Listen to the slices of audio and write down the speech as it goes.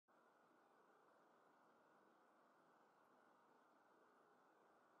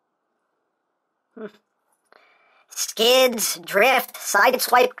Skids, drift,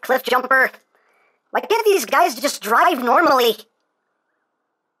 sideswipe, cliff jumper. Why can't these guys just drive normally?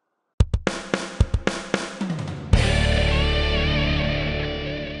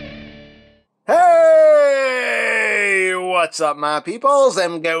 Hey! What's up, my peoples?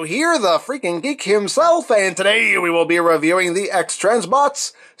 EmGo here, the freaking geek himself, and today we will be reviewing the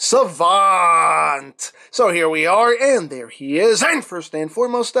X-Transbots SAVANT. So here we are, and there he is. And first and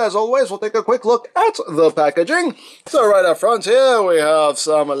foremost, as always, we'll take a quick look at the packaging. So right up front here, we have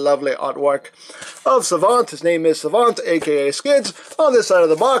some lovely artwork of SAVANT. His name is SAVANT, aka Skids. On this side of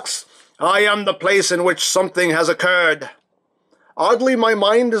the box, I am the place in which something has occurred. Oddly, my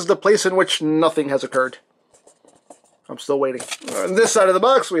mind is the place in which nothing has occurred. I'm still waiting. On this side of the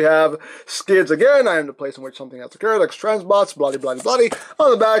box, we have Skids again. I am the place in which something has occurred. X-Transbots, bloody, bloody, bloody. On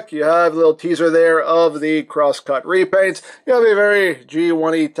the back, you have a little teaser there of the cross-cut repaint. You have a very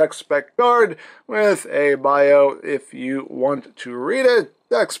G1-y tech spec card with a bio if you want to read it.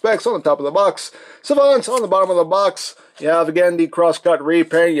 Tech specs on the top of the box. SAVANT on the bottom of the box. You have, again, the cross-cut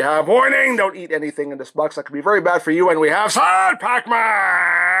repaint. You have, warning, don't eat anything in this box. That could be very bad for you. And we have Side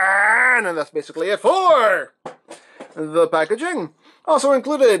Pac-Man! And that's basically it for the packaging. Also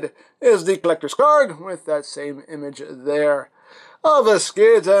included is the collector's card with that same image there of a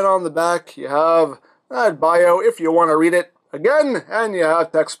Skids. And on the back, you have that bio if you want to read it again. And you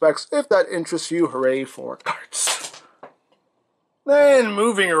have tech specs if that interests you. Hooray for cards. Then,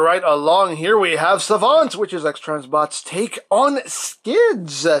 moving right along here, we have SAVANT, which is X-Transbots' take on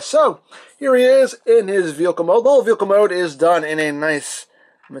Skids. So, here he is in his vehicle mode. The whole vehicle mode is done in a nice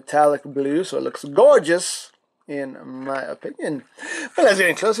metallic blue, so it looks gorgeous, in my opinion. But let's get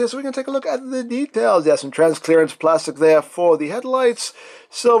in closer so we can take a look at the details. There's some transclearance plastic there for the headlights,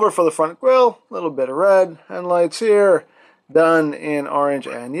 silver for the front grille, a little bit of red, headlights here, done in orange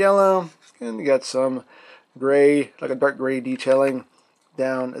and yellow, and you got some gray, like a dark gray detailing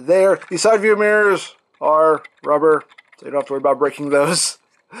down there. These side view mirrors are rubber, so you don't have to worry about breaking those.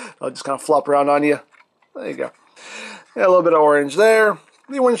 They'll just kind of flop around on you. There you go. Yeah, a little bit of orange there.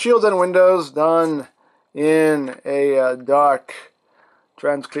 The windshields and windows done in a dark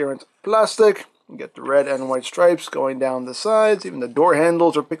transparent plastic. You get the red and white stripes going down the sides. Even the door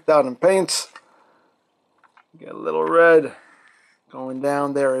handles are picked out in paint. You get a little red going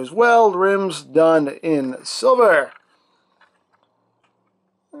down there as well. Rims done in silver.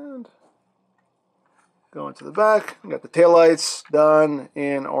 And going to the back, you got the taillights done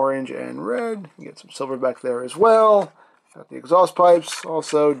in orange and red. You get some silver back there as well. Got the exhaust pipes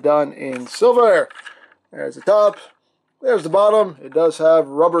also done in silver. There's the top. There's the bottom. It does have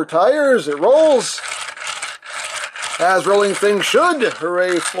rubber tires. It rolls as rolling things should.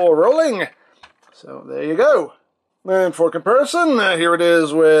 Hooray for rolling. So there you go. And for comparison, here it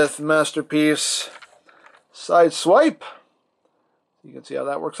is with Masterpiece Side Swipe. You can see how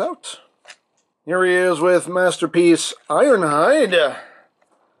that works out. Here he is with Masterpiece Ironhide.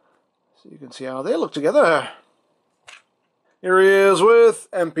 So you can see how they look together. Here he is with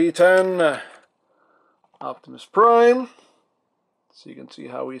MP10 Optimus Prime. So you can see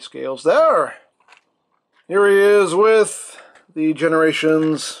how he scales there. Here he is with the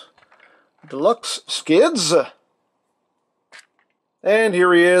Generations Deluxe Skids. And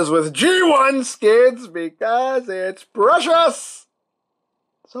here he is with G1 Skids because it's precious.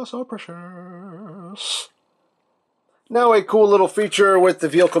 So precious. Now a cool little feature with the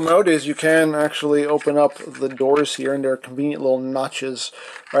vehicle mode is you can actually open up the doors here, and there are convenient little notches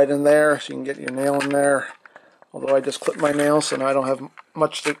right in there so you can get your nail in there. Although I just clipped my nails so now I don't have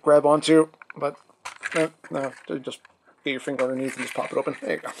much to grab onto. But no, just get your finger underneath and just pop it open.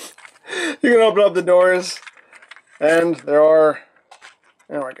 There you go. You can open up the doors, and there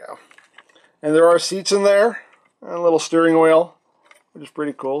we go. And there are seats in there, and a little steering wheel, which is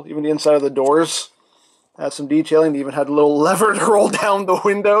pretty cool. Even the inside of the doors has some detailing. They even had a little lever to roll down the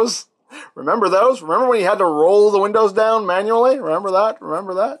windows. Remember those? Remember when you had to roll the windows down manually? Remember that?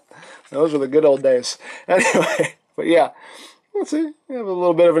 Remember that? Those were the good old days. Anyway, but yeah. Let's see. You have a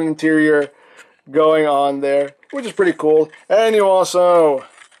little bit of an interior going on there, which is pretty cool. And you also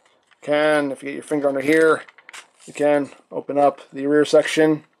can, if you get your finger under here, you can open up the rear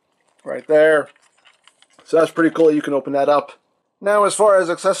section right there. So that's pretty cool. You can open that up. Now, as far as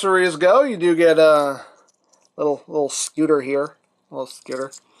accessories go, you do get a little scooter here. A little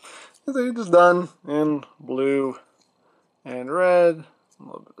scooter. It's just done in blue and red. A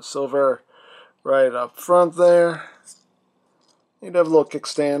little bit of silver right up front there. You have a little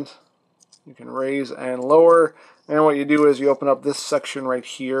kickstand. You can raise and lower. And what you do is you open up this section right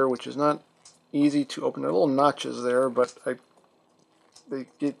here, which is not easy to open. There are little notches there, but I they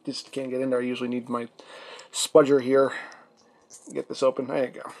just can't get in there. I usually need my spudger here. Get this open. There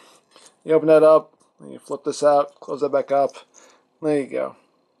you go. You open that up, and you flip this out, close that back up. There you go.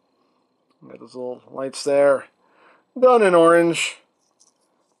 Got those little lights there. Done in orange.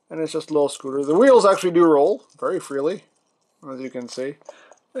 And it's just a little scooter. The wheels actually do roll very freely, as you can see.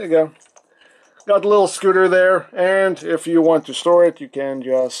 There you go. Got the little scooter there, and if you want to store it, you can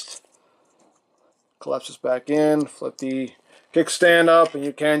just collapse this back in, flip the kickstand up, and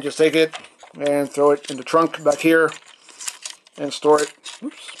you can just take it and throw it in the trunk back here and store it.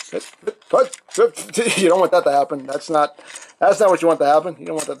 Oops. You don't want that to happen. That's not what you want to happen. You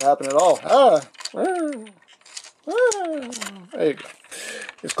don't want that to happen at all. There you go.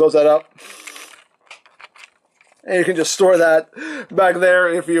 Just close that up. And you can just store that back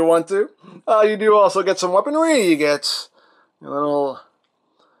there if you want to. You do also get some weaponry. You get a little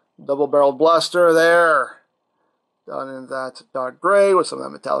double-barreled blaster there, done in that dark gray with some of that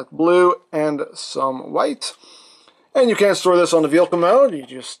metallic blue and some white. And you can store this on the vehicle mode. You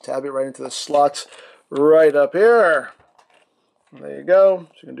just tab it right into the slot right up here. There you go.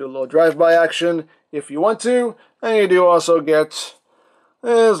 So you can do a little drive-by action if you want to. And you do also get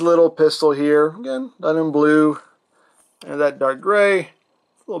this little pistol here, again, done in blue and that dark gray. A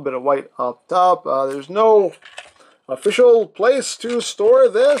little bit of white up top. There's no official place to store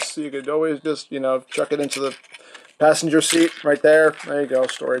this. You could always just, chuck it into the passenger seat right there. There you go,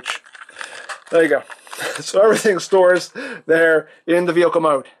 storage. There you go. So everything stores there in the vehicle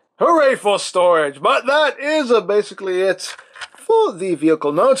mode. Hooray for storage! But that is basically it for the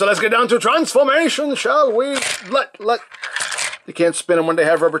vehicle mode. So let's get down to transformation, shall we? You can't spin them when they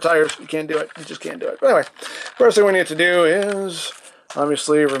have rubber tires. You can't do it. You just can't do it. But anyway, first thing we need to do is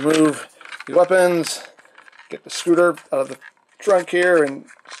obviously remove the weapons, get the scooter out of the trunk here, and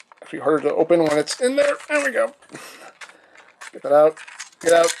it's actually harder to open when it's in there. There we go. Get that out.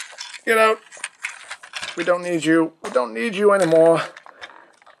 Get out. Get out. We don't need you. We don't need you anymore.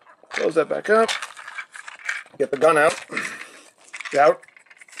 Close that back up. Get the gun out. Get out.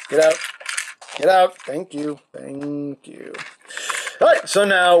 Get out. Get out. Thank you. Thank you. Alright, so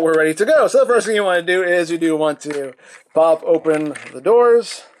now we're ready to go. So the first thing you want to do is you do want to pop open the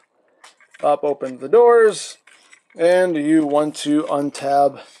doors. Pop open the doors. And you want to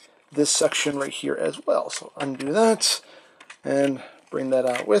untab this section right here as well. So undo that and bring that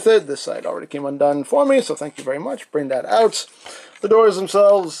out with it. This side already came undone for me, so thank you very much. Bring that out. The doors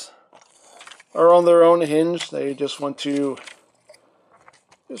themselves are on their own hinge. They just want to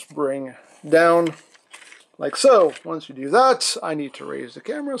just bring down like so. Once you do that, I need to raise the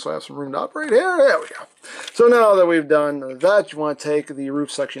camera so I have some room to operate here. There we go. So now that we've done that, you want to take the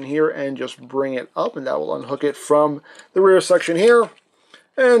roof section here and just bring it up, and that will unhook it from the rear section here.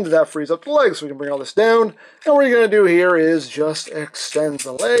 And that frees up the legs, so we can bring all this down. And what you're going to do here is just extend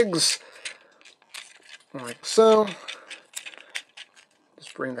the legs, like so.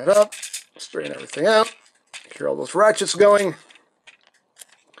 Just bring that up, straighten everything out, hear all those ratchets going.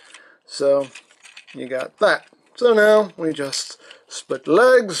 So you got that. So now we just split the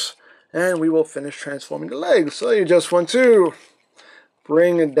legs, and we will finish transforming the legs. So you just want to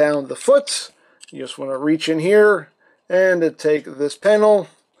bring down the foot. You just want to reach in here and take this panel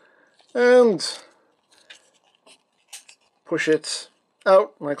and push it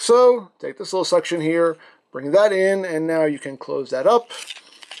out like so. Take this little section here, bring that in, and now you can close that up.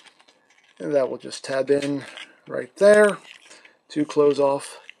 And that will just tab in right there to close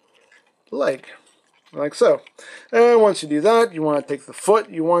off the leg, like so. And once you do that, you want to take the foot,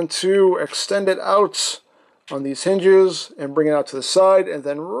 you want to extend it out on these hinges and bring it out to the side and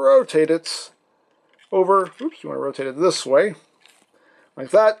then rotate it over. Oops, you want to rotate it this way,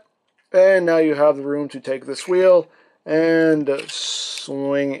 like that. And now you have the room to take this wheel and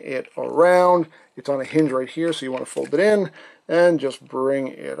swing it around. It's on a hinge right here, so you want to fold it in and just bring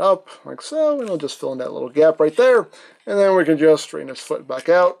it up like so, and it'll just fill in that little gap right there. And then we can just straighten his foot back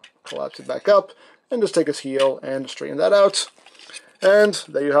out, collapse it back up, and just take his heel and straighten that out. And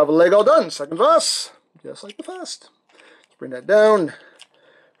there you have a leg all done. Second pass, just like the first. Let's bring that down,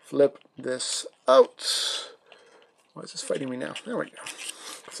 flip this out. Why is this fighting me now? There we go.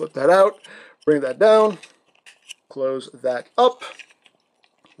 Flip that out, bring that down, close that up.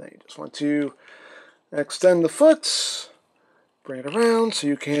 Then you just want to extend the foot, bring it around so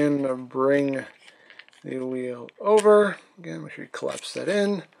you can bring the wheel over. Again, make sure you collapse that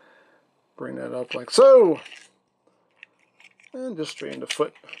in, bring that up like so, and just straighten the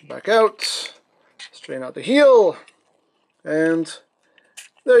foot back out, straighten out the heel, and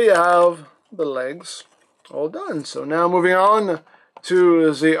there you have the legs all done. So now moving on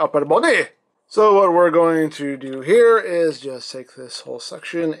to the upper body. So what we're going to do here is just take this whole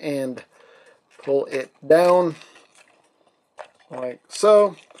section and pull it down like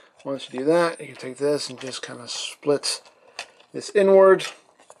so. Once you do that, you can take this and just kind of split this inward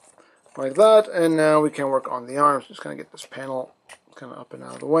like that, and now we can work on the arms. Just kind of get this panel kind of up and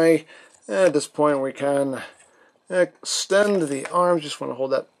out of the way. And at this point we can extend the arms. Just want to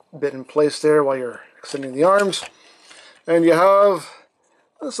hold that bit in place there while you're extending the arms. And you have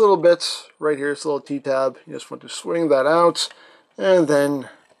this little bit right here, this little T-tab. You just want to swing that out and then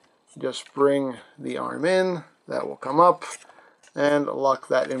just bring the arm in. That will come up and lock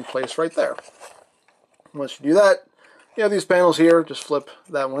that in place right there. Once you do that, you have these panels here. Just flip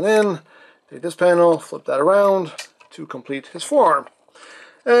that one in, take this panel, flip that around to complete his forearm.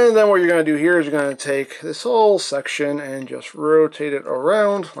 And then what you're going to do here is you're going to take this whole section and just rotate it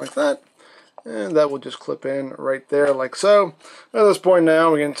around like that. And that will just clip in right there like so. At this point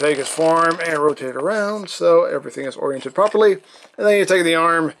now, we can take his forearm and rotate it around so everything is oriented properly. And then you take the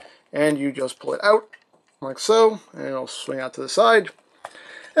arm and you just pull it out like so. And it'll swing out to the side.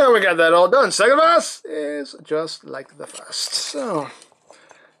 And we got that all done. Second pass is just like the first. So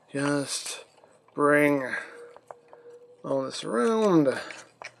just bring all this around.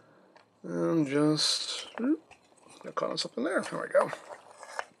 And just got caught on something there. There we go.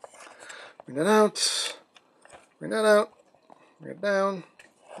 Bring that out, bring that out, bring it down,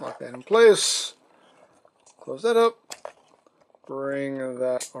 lock that in place, close that up, bring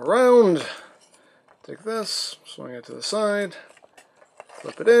that around, take this, swing it to the side,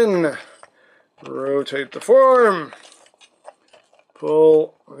 flip it in, rotate the forearm,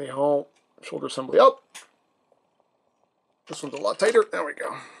 pull the whole shoulder assembly up. This one's a lot tighter, there we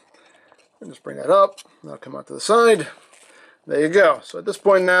go. And just bring that up, that'll come out to the side. There you go. So at this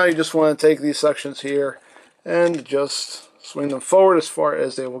point now, you just want to take these sections here and just swing them forward as far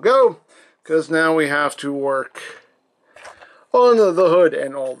as they will go, because now we have to work on the hood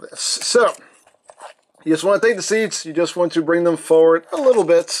and all this. So you just want to take the seats, you just want to bring them forward a little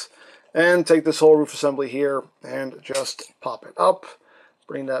bit and take this whole roof assembly here and just pop it up.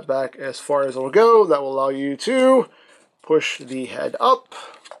 Bring that back as far as it will go. That will allow you to push the head up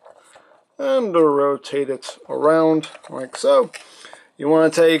and rotate it around like so. You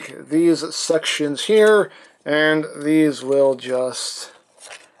want to take these sections here, and these will just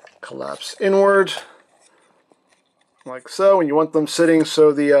collapse inward like so. And you want them sitting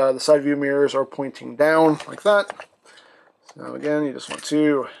so the side view mirrors are pointing down like that. So now again, you just want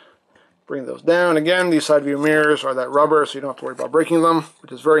to bring those down. Again, these side view mirrors are that rubber, so you don't have to worry about breaking them,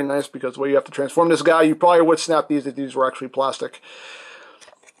 which is very nice because the way you have to transform this guy, you probably would snap these if these were actually plastic.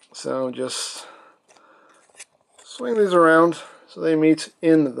 So just swing these around so they meet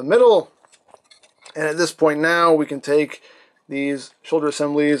in the middle. And at this point now, we can take these shoulder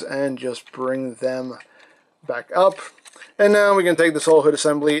assemblies and just bring them back up. And now we can take this whole hood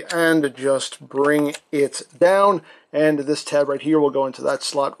assembly and just bring it down. And this tab right here will go into that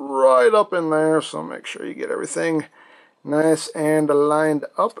slot right up in there. So make sure you get everything nice and lined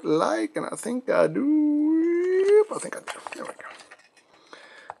up like, and I think I do. I think I do. There we go.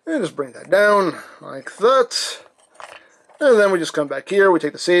 And just bring that down like that. And then we just come back here, we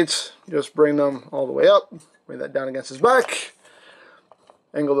take the seats, just bring them all the way up, bring that down against his back,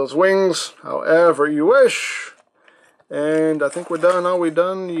 angle those wings however you wish. And I think we're done. Are we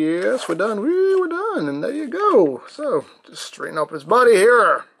done? Yes, we're done. We're done. And there you go. So just straighten up his body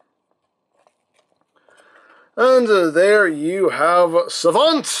here. And there you have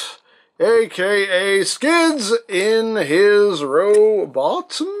Savant, aka Skids, in his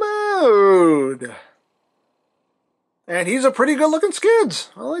robot mode. And he's a pretty good looking Skids.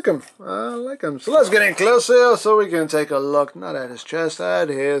 I like him. I like him. So let's get in closer so we can take a look, not at his chest, at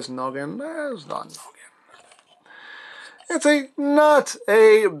his noggin. There's the noggin. It's not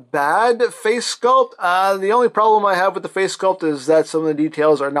a bad face sculpt. The only problem I have with the face sculpt is that some of the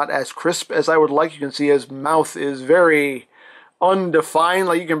details are not as crisp as I would like. You can see his mouth is very undefined.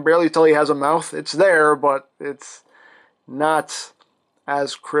 Like, you can barely tell he has a mouth. It's there, but it's not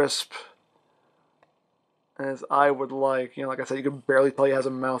as crisp as I would like. You know, like I said, you can barely tell he has a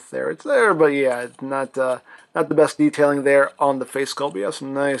mouth there. It's there, but yeah, it's not the best detailing there on the face sculpt. We have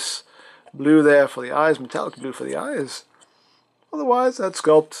some nice blue there for the eyes, metallic blue for the eyes. Otherwise, that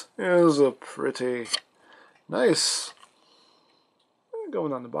sculpt is a pretty nice.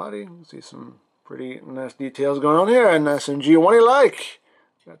 Going on the body, you see some pretty nice details going on here, and SMG-1 like.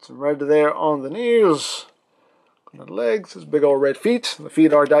 Got some red there on the knees, on the legs, his big old red feet. The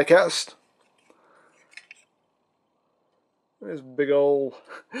feet are die cast. His big old,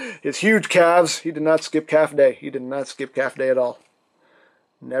 his huge calves. He did not skip calf day. He did not skip calf day at all.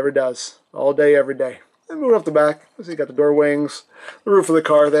 Never does. All day, every day. And moving up the back, so you got the door wings, the roof of the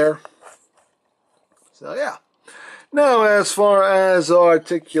car there. So yeah. Now, as far as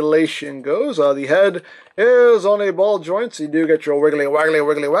articulation goes, the head is on a ball joint, so you do get your wiggly, waggly,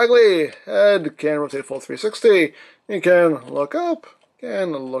 wiggly, waggly. Head can rotate full 360. You can look up,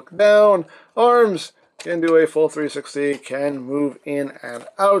 can look down. Arms can do a full 360, can move in and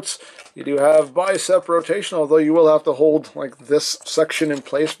out. You do have bicep rotation, although you will have to hold like this section in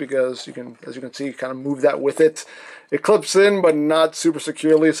place because you can, as you can see, kind of move that with it. It clips in, but not super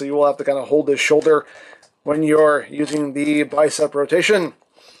securely, so you will have to kind of hold this shoulder when you're using the bicep rotation.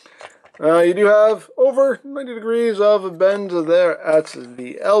 You do have over 90 degrees of bend there at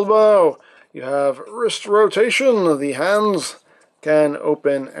the elbow. You have wrist rotation. The hands can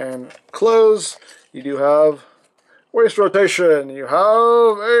open and close. You do have waist rotation. You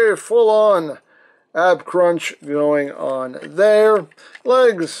have a full-on ab crunch going on there.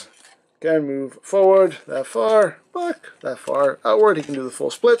 Legs can move forward that far, back that far, outward. You can do the full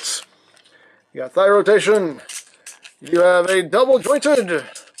splits. You got thigh rotation. You have a double jointed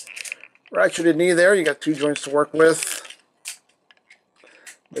ratcheted knee there. You got 2 joints to work with.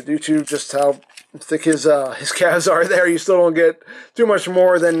 But due to just how thick his calves are there, you still don't get too much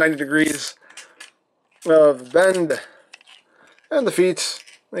more than 90 degrees of bend. And the feet,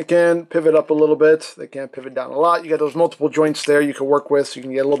 they can pivot up a little bit. They can pivot down a lot. You got those multiple joints there you can work with, so you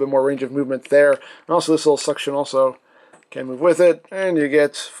can get a little bit more range of movement there. And also this little section also can move with it, and you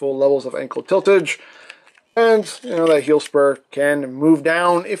get full levels of ankle tiltage. And, you know, that heel spur can move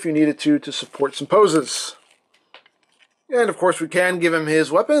down if you needed to support some poses. And, of course, we can give him his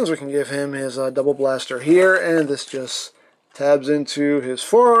weapons. We can give him his double blaster here, and this just tabs into his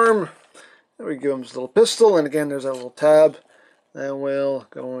forearm. And we give him his little pistol, and again, there's that little tab. Then we'll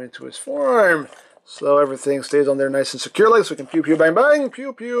go into his forearm. So everything stays on there nice and securely, so we can pew, pew, bang, bang,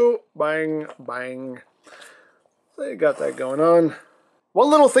 pew, pew, bang, bang. So you got that going on. One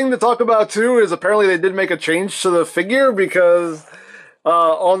little thing to talk about too is apparently they did make a change to the figure because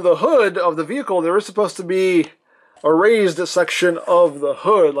on the hood of the vehicle there is supposed to be a raised section of the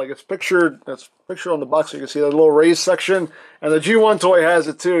hood. Like it's pictured on the box. So you can see that little raised section, and the G1 toy has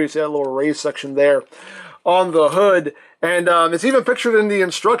it too. You see that little raised section there on the hood, and it's even pictured in the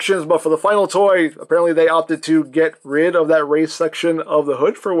instructions. But for the final toy, apparently they opted to get rid of that raised section of the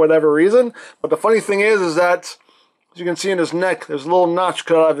hood for whatever reason. But the funny thing is that, as you can see in his neck, there's a little notch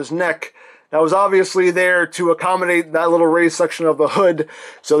cut out of his neck. That was obviously there to accommodate that little raised section of the hood.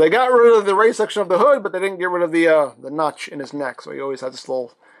 So they got rid of the raised section of the hood, but they didn't get rid of the notch in his neck. So he always had this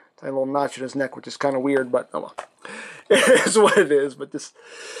little tiny little notch in his neck, which is kind of weird, but oh well. It is what it is. But that's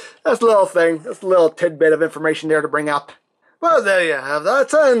a little thing. That's a little tidbit of information there to bring up. Well, there you have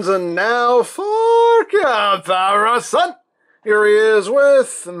that. And now for comparison. Here he is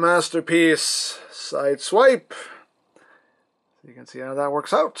with Masterpiece Side Swipe. You can see how that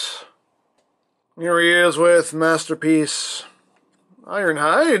works out. Here he is with Masterpiece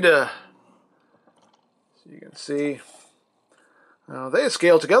Ironhide. So you can see how they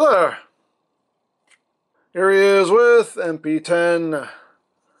scale together. Here he is with MP10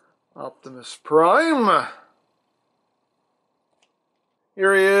 Optimus Prime.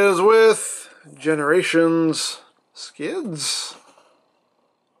 Here he is with Generations Skids.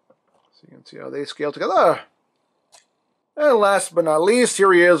 So you can see how they scale together. And last but not least,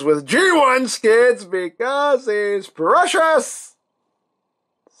 here he is with G1 Skids because he's precious.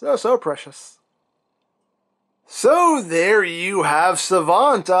 So precious. So there you have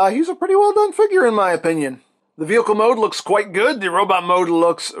Savant. He's a pretty well done figure in my opinion. The vehicle mode looks quite good. The robot mode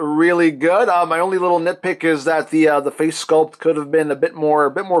looks really good. My only little nitpick is that the face sculpt could have been a bit more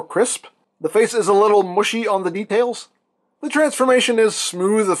crisp. The face is a little mushy on the details. The transformation is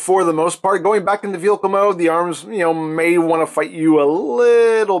smooth for the most part. Going back into vehicle mode, the arms, may want to fight you a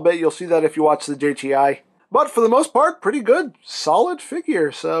little bit. You'll see that if you watch the JTI. But for the most part, pretty good, solid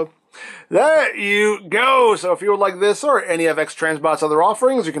figure. So there you go. So if you would like this or any of X-Transbots' other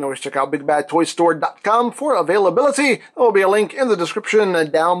offerings, you can always check out BigBadToyStore.com for availability. There will be a link in the description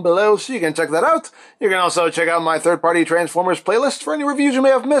down below, so you can check that out. You can also check out my third-party Transformers playlist for any reviews you may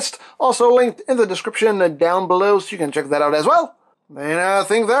have missed. Also linked in the description down below, so you can check that out as well. And I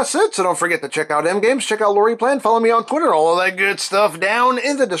think that's it, so don't forget to check out EmGames, check out Lori Plan, follow me on Twitter, all of that good stuff down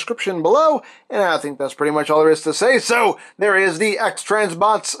in the description below. And I think that's pretty much all there is to say. So, there is the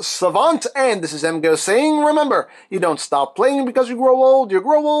X-Transbots Savant, and this is EmGo saying, remember, you don't stop playing because you grow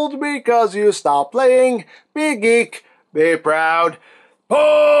old because you stop playing. Be geek, be proud,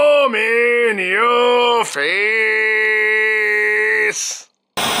 palm in your face.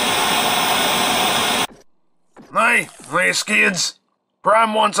 My Skids.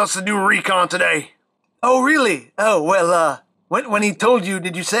 Prime wants us to do recon today. Oh, really? Oh, well, when he told you,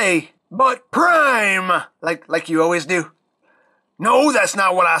 did you say, but Prime, like you always do? No, that's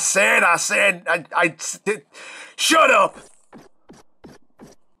not what I said. I said, shut up.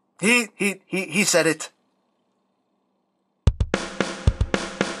 He said it.